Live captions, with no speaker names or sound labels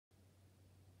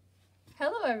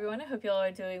Hello everyone, I hope you all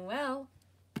are doing well.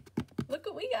 Look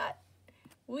what we got.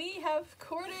 We have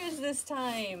quarters this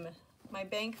time. My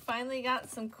bank finally got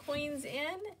some coins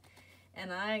in,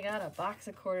 and I got a box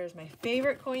of quarters, my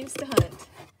favorite coins to hunt.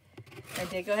 I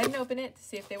did go ahead and open it to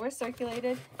see if they were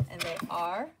circulated, and they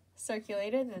are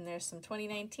circulated, and there's some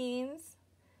 2019s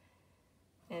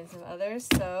and some others.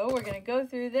 So we're gonna go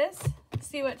through this,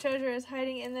 see what treasure is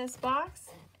hiding in this box,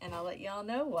 and I'll let y'all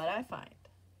know what I find.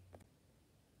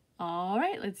 All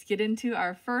right, let's get into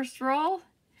our first roll.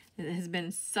 It has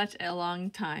been such a long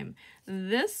time.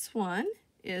 This one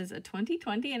is a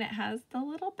 2020 and it has the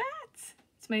little bats.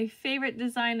 It's my favorite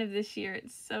design of this year.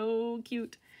 It's so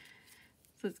cute.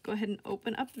 So let's go ahead and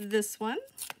open up this one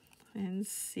and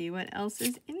see what else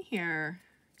is in here.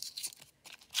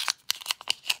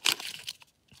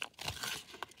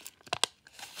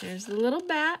 There's the little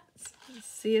bats. Let's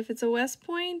see if it's a West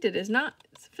Point. It is not.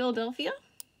 It's Philadelphia.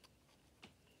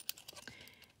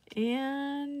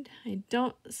 And I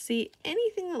don't see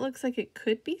anything that looks like it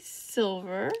could be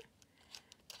silver,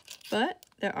 but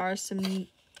there are some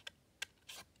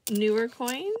newer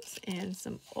coins and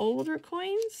some older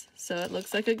coins, so it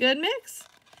looks like a good mix.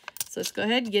 So let's go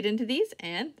ahead and get into these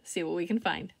and see what we can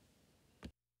find.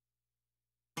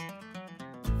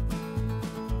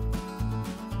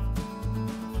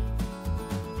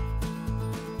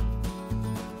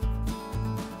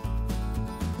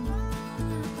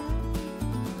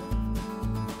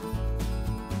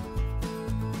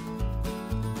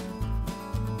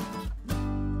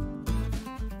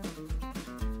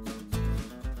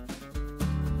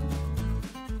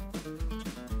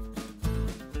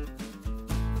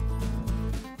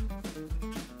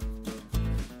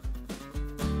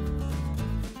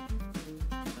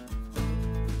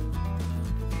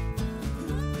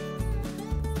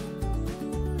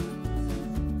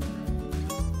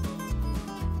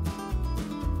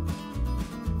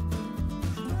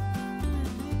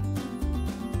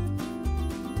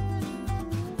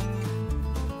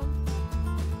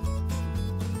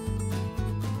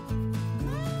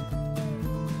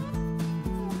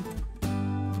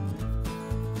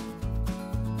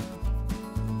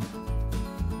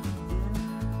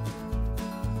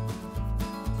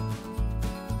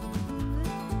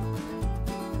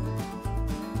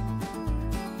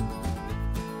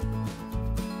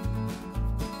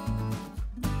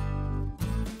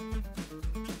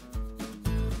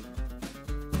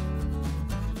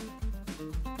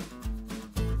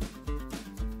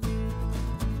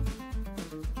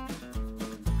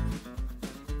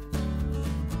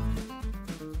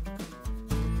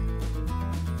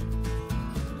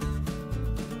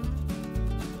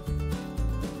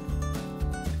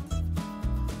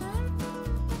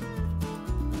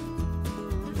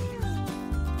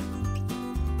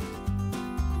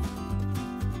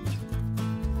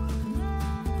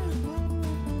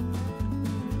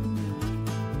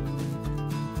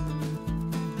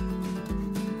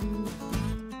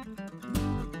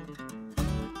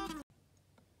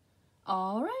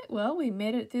 All right, well, we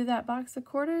made it through that box of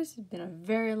quarters. It's been a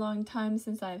very long time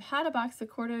since I've had a box of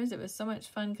quarters. It was so much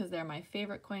fun because they're my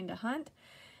favorite coin to hunt.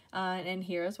 And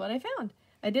here's what I found.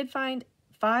 I did find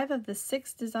 5 of the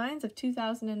 6 designs of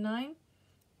 2009.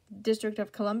 District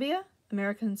of Columbia,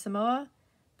 American Samoa,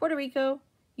 Puerto Rico,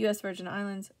 U.S. Virgin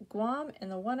Islands, Guam, and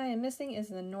the one I am missing is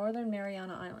the Northern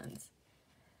Mariana Islands.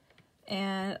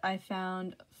 And I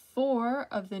found 4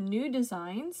 of the new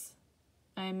designs.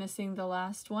 I am missing the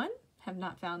last one. Have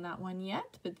not found that one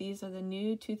yet, but these are the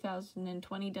new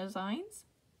 2020 designs.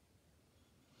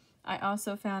 I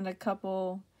also found a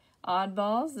couple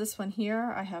oddballs. This one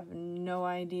here, I have no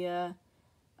idea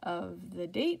of the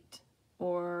date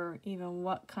or even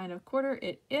what kind of quarter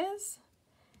it is.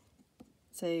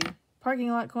 It's a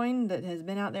parking lot coin that has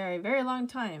been out there a very long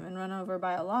time and run over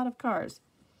by a lot of cars.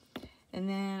 And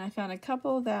then I found a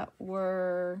couple that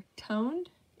were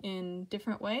toned in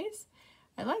different ways.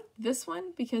 I like this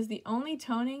one because the only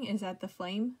toning is at the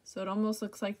flame, so it almost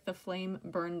looks like the flame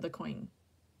burned the coin,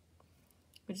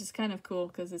 which is kind of cool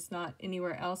because it's not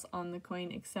anywhere else on the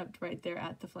coin except right there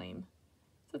at the flame.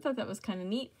 So I thought that was kind of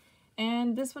neat.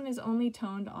 And this one is only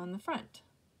toned on the front,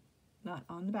 not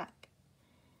on the back.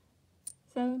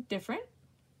 So different.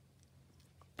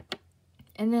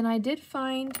 And then I did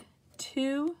find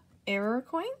 2 error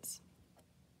coins.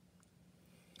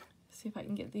 See if I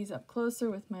can get these up closer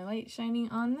with my light shining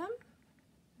on them.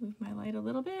 Move my light a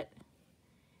little bit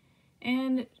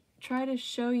and try to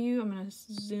show you, I'm going to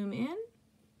zoom in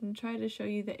and try to show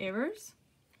you the errors.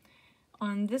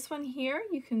 On this one here,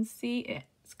 you can see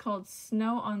it's called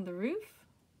Snow on the Roof.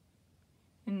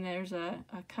 And there's a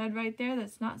cud right there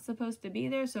that's not supposed to be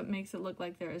there, so it makes it look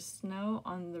like there is snow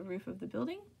on the roof of the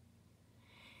building.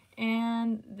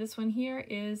 And this one here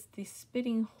is the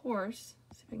spitting horse.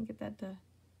 Let's see if I can get that to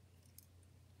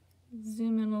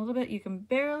zoom in a little bit. You can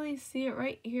barely see it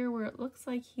right here where it looks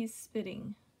like he's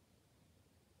spitting.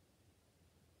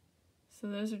 So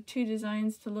those are two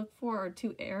designs to look for, or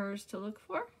two errors to look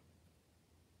for,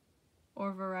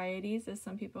 or varieties as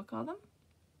some people call them.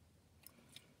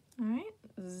 All right,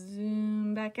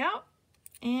 zoom back out,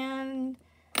 and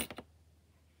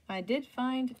I did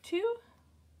find two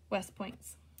West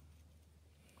Points.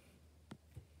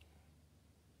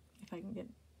 If I can get,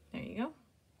 there you go.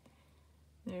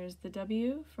 There's the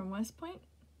W from West Point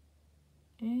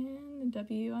and the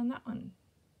W on that one.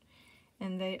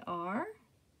 And they are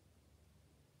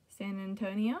San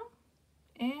Antonio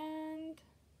and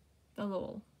the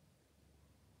Lowell.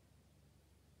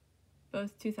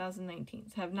 Both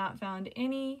 2019s. Have not found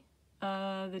any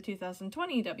of the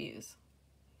 2020 Ws.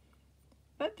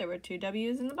 But there were two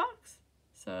Ws in the box.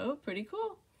 So pretty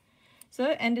cool. So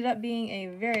it ended up being a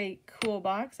very cool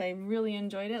box. I really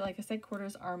enjoyed it. Like I said,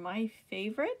 quarters are my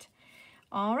favorite.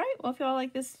 All right, well, if you all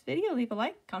like this video, leave a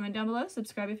like, comment down below,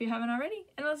 subscribe if you haven't already,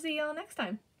 and I'll see y'all next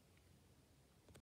time.